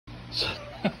So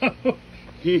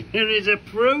here is a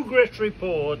progress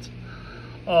report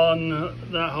on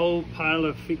that whole pile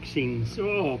of fixings.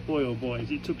 Oh boy,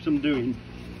 it took some doing.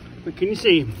 But can you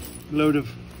see a load of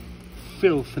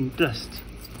filth and dust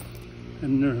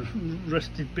and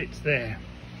rusted bits there?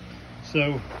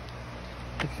 So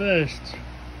the first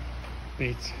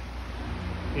bit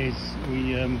is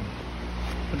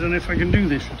I don't know if I can do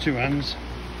this with two hands.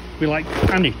 We like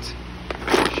pan it,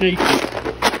 shake it.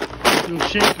 You'll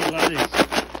shake it like this.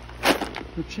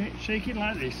 You'll shake it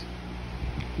like this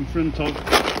in front of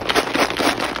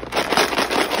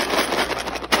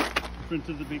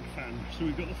the big fan. So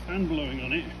we've got the fan blowing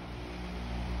on it.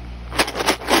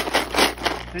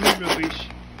 Any rubbish,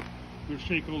 we'll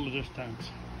shake all the dust out.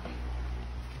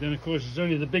 Then of course there's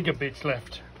only the bigger bits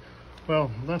left.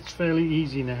 Well, that's fairly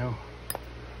easy now.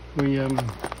 We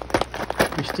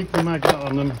stick the magnet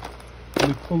on them and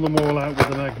we pull them all out with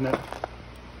the magnet,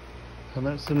 and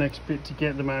that's the next bit to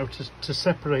get them out, to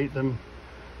separate them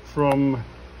from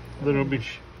the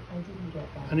rubbish.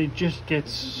 And it just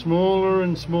gets smaller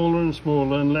and smaller and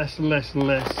smaller and less and less and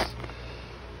less.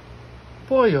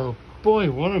 Boy oh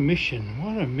boy, what a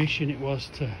mission it was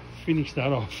to finish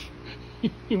that off.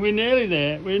 We're nearly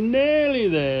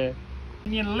there.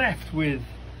 And you're left with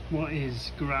what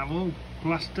is gravel,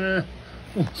 plaster,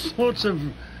 all sorts of,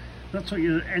 that's what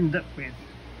you end up with.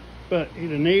 But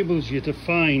it enables you to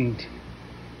find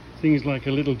things like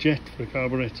a little jet for a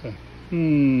carburetor.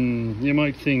 You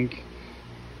might think,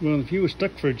 well, if you were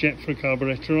stuck for a jet for a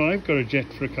carburetor, I've got a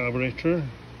jet for a carburetor.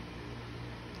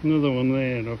 Another one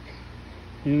there, look.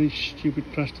 You know, these stupid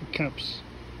plastic caps.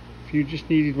 If you just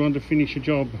needed one to finish a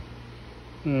job,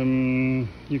 you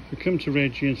could come to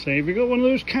Reggie and say, have you got one of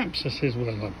those caps? I says, well,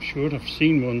 I'm sure I've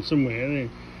seen one somewhere. It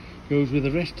goes with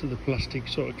the rest of the plastic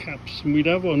sort of caps, and we'd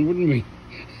have one, wouldn't we?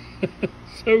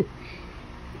 So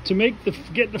to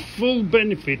get the full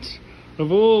benefit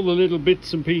of all the little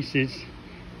bits and pieces,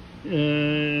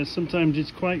 sometimes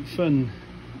it's quite fun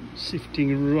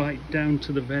sifting right down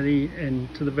to the very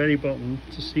end, to the very bottom,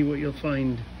 to see what you'll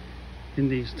find in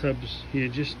these tubs. You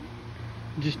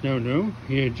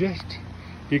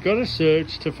gotta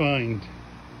search to find.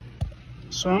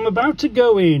 So I'm about to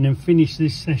go in and finish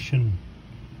this session.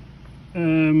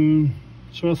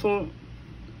 So I thought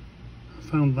I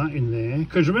found that in there,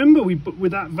 because remember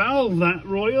with that valve, that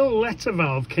Royal Letter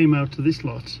valve came out of this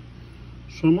lot.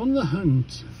 So I'm on the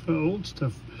hunt for old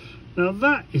stuff. Now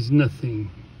that is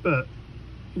nothing, but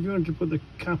if you want to put the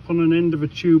cap on an end of a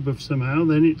tube of somehow,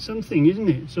 then it's something, isn't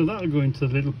it? So that'll go into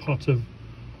the little pot of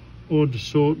odd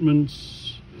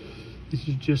assortments. This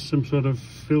is just some sort of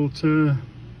filter.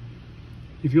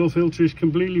 If your filter is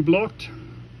completely blocked,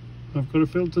 I've got a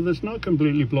filter that's not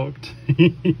completely blocked.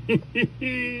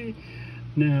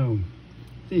 Now,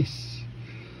 this,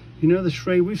 you know, the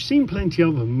Schrade, we've seen plenty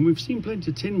of them. We've seen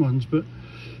plenty of tin ones, but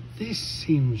this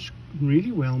seems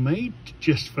really well made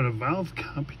just for a valve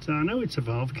cap. I know it's a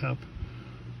valve cap,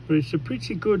 but it's a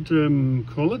pretty good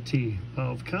quality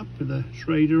valve cap with a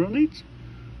Schrader on it.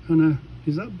 And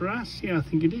is that brass? Yeah, I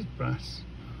think it is brass,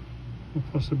 or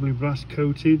possibly brass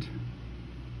coated.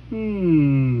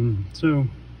 So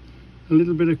a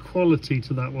little bit of quality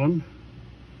to that one.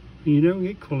 And you don't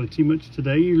get quality much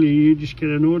today. You just get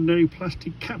an ordinary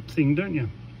plastic cap thing, don't you?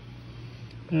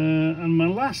 And my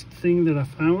last thing that I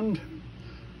found,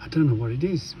 I don't know what it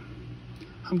is.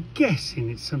 I'm guessing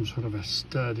it's some sort of a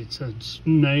stud. It's a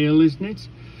nail, isn't it?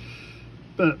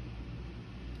 But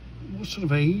what sort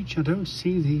of age? I don't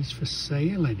see these for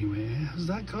sale anywhere. Has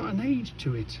that got an age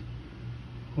to it?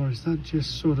 Or is that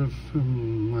just sort of, I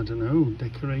don't know,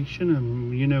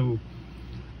 decoration? You know,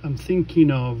 I'm thinking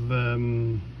of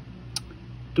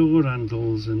door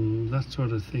handles and that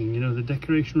sort of thing. You know, the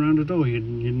decoration around a door, you'd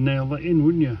nail that in,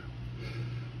 wouldn't you?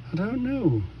 I don't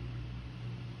know.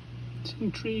 It's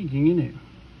intriguing, isn't it?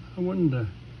 I wonder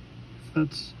if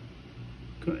that's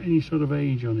got any sort of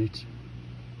age on it,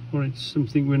 or it's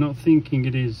something we're not thinking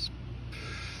it is.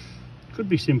 Could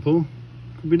be simple,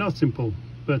 could be not simple,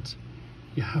 but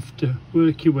you have to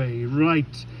work your way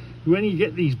right. When you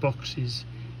get these boxes,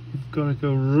 you've got to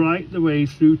go right the way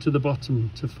through to the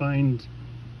bottom to find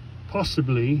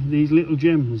possibly these little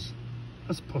gems.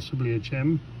 That's possibly a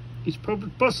gem. It's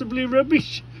possibly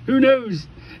rubbish. Who knows?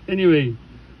 Anyway,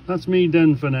 that's me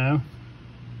done for now.